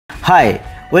Hi,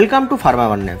 welcome to Pharma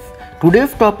Awareness.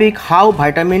 Today's topic: how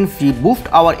vitamin C boosts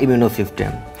our immune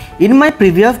system. In my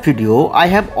previous video, I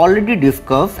have already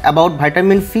discussed about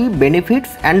vitamin C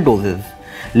benefits and doses.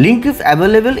 Link is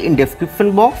available in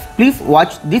description box. Please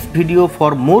watch this video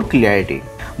for more clarity.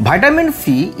 Vitamin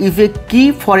C is a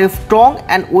key for a strong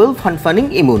and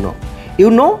well-functioning immune.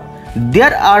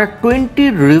 There are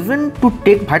 20 reasons to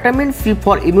take vitamin C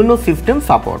for immune system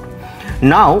support.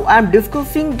 Now I am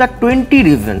discussing the 20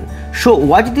 reasons. So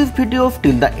watch this video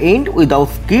till the end without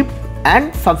skip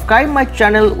and subscribe my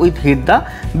channel with hit the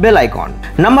bell icon.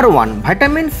 Number 1.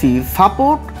 Vitamin C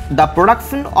support the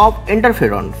production of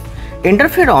interferons.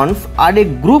 Interferons are a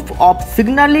group of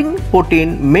signaling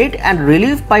protein made and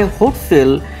released by host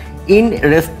cell in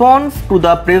response to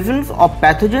the presence of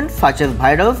pathogens such as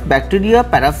virus, bacteria,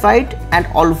 parasite and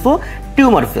also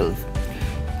tumor cells.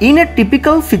 In a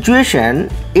typical situation,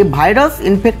 a virus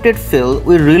infected cell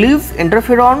will release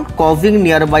interferon causing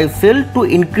nearby cell to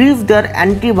increase their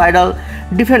antiviral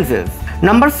defenses.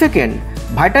 Number 2.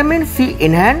 Vitamin C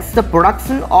enhance the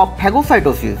production of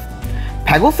phagocytosis.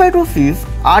 Phagocytosis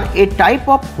are a type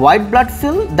of white blood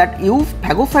cell that use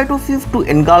phagocytosis to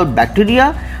engulf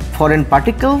bacteria, foreign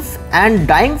particles and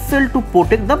dying cell to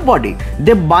protect the body.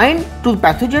 They bind to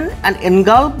pathogen and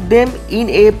engulf them in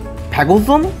a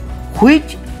phagosome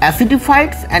which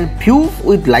acidifies and fuse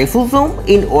with lysosome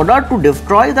in order to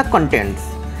destroy the contents.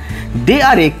 They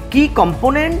are a key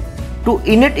component to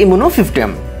innate immune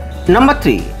system. Number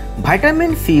 3.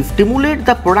 Vitamin C stimulates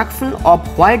the production of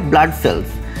white blood cells.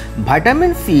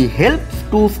 Vitamin C helps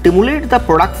to stimulate the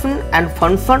production and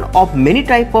function of many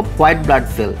types of white blood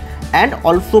cells and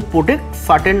also protect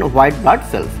certain white blood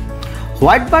cells.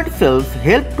 White blood cells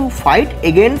help to fight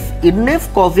against illness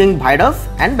causing virus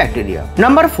and bacteria.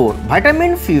 Number 4.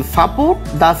 Vitamin C support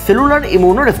the cellular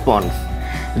immune response.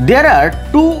 There are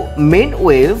two main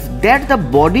ways that the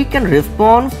body can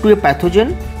respond to a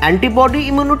pathogen: antibody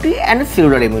immunity and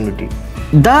cellular immunity.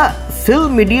 The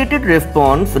cell-mediated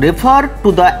response refers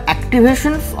to the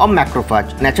activations of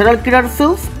macrophage, natural killer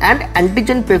cells and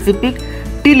antigen-specific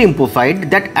T-lymphocytes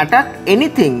that attack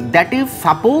anything that is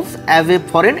supposed as a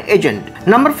foreign agent.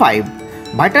 Number 5.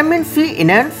 Vitamin C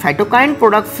enhance cytokine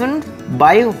production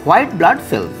by white blood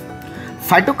cells.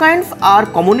 Cytokines are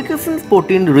communication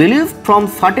protein released from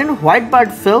certain white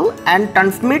blood cells and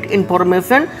transmit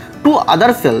information to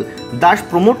other cells, thus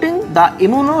promoting the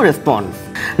immune response.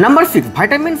 Number 6.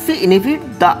 Vitamin C inhibits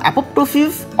the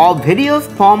apoptosis of various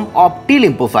forms of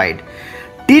T-lymphocyte.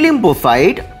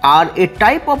 T-lymphocytes are a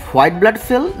type of white blood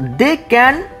cell. They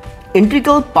can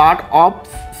integral part of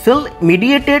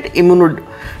cell-mediated immune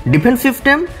defense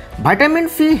system. Vitamin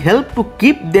C helps to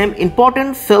keep them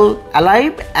important cells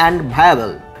alive and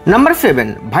viable. Number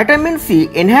 7. Vitamin C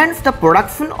enhances the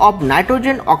production of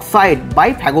nitrogen oxide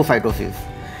by phagocytosis.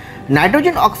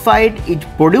 Nitrogen oxide is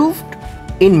produced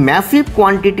in massive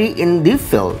quantity in this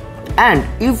cell and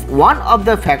is one of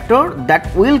the factors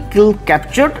that will kill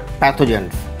captured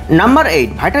pathogens. Number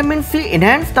 8. Vitamin C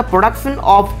enhances the production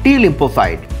of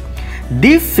T-lymphocytes.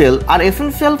 These cells are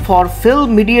essential for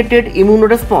cell-mediated immune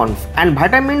response and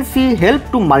vitamin C helps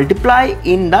to multiply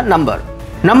in the number.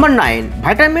 Number 9.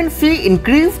 Vitamin C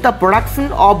increases the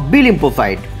production of B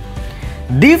lymphocytes.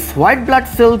 These white blood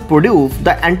cells produce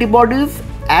the antibodies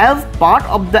as part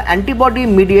of the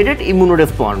antibody-mediated immune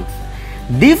response.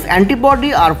 These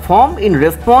antibodies are formed in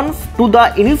response to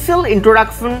the initial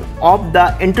introduction of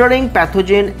the entering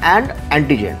pathogen and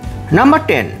antigen. Number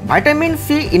 10. Vitamin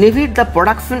C inhibits the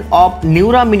production of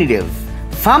neuraminidase.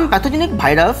 Some pathogenic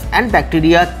virus and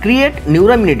bacteria create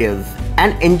neuraminidase,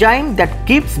 an enzyme that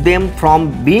keeps them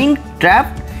from being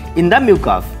trapped in the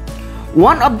mucus.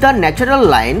 One of the natural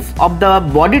lines of the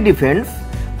body defense.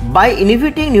 By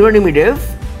inhibiting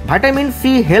neuraminidase, vitamin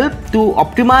C helps to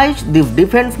optimize this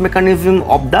defense mechanism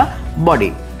of the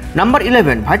body. Number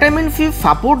 11. Vitamin C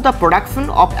supports the production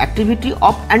of activity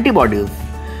of antibodies.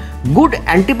 Good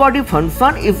antibody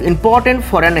function is important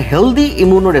for a healthy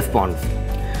immune response.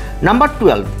 Number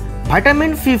 12.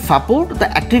 Vitamin C supports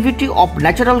the activity of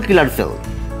natural killer cells.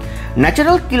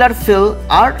 Natural killer cells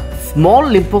are small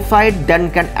lymphocytes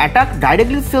that can attack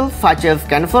directly cells such as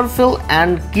cancer cells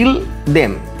and kill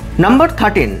them. Number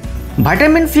 13.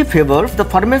 Vitamin C favors the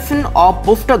formation of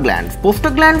prostaglandins.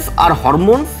 Prostaglandins are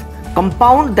hormones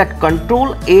compounds that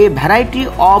control a variety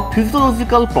of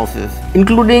physiological processes,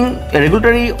 including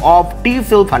regulatory of T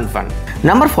cell function.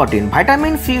 Number 14.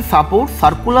 Vitamin C supports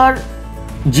circular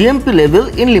GMP level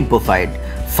in lymphocyte.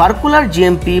 Circular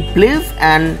GMP plays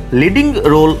an leading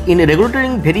role in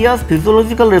regulating various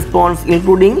physiological responses,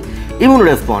 including immune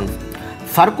response.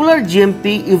 Circular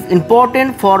GMP is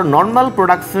important for normal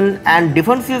production and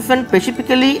differentiation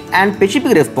specifically and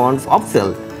specific response of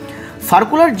cell.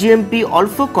 Circular GMP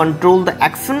also controls the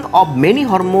action of many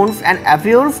hormones and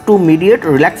appears to mediate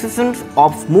relaxation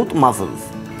of smooth muscles.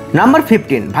 Number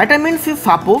 15. Vitamin C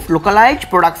supports localized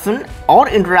production or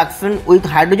interaction with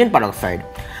hydrogen peroxide.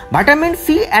 Vitamin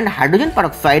C and hydrogen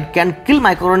peroxide can kill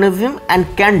microorganisms and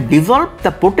can dissolve the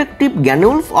protective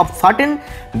granules of certain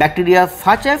bacteria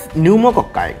such as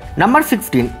pneumococci. Number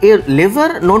 16. A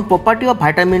lesser known property of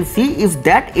vitamin C is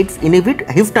that it inhibits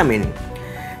histamine.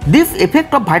 This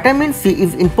effect of vitamin C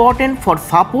is important for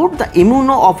support the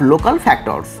immuno of local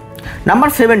factors. Number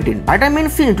 17. Vitamin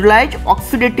C neutralizes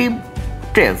oxidative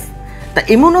stress. The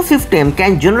immune system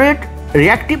can generate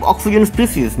reactive oxygen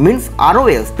species means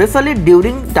ROS especially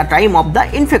during the time of the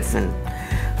infection.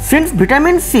 Since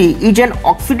vitamin C is an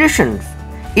oxidant,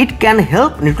 it can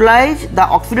help neutralize the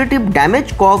oxidative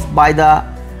damage caused by the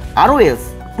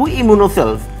ROS to immune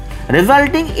cells,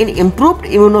 resulting in improved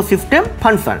immune system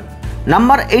function.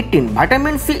 Number 18.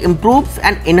 Vitamin C improves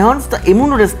and enhances the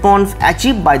immune response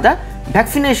achieved by the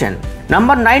vaccination.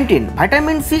 Number 19.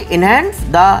 Vitamin C enhances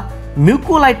the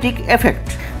mucolytic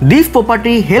effect. This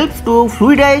property helps to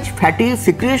fluidize fatty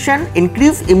secretion,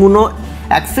 increase immune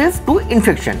access to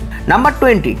infection. Number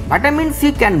 20. Vitamin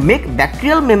C can make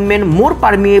bacterial membrane more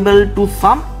permeable to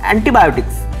some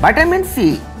antibiotics. Vitamin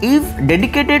C is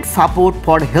dedicated support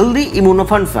for healthy immune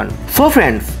function. So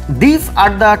friends, these are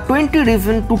the 20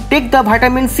 reasons to take the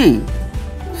vitamin C.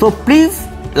 So please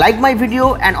like my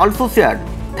video and also share.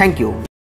 Thank you.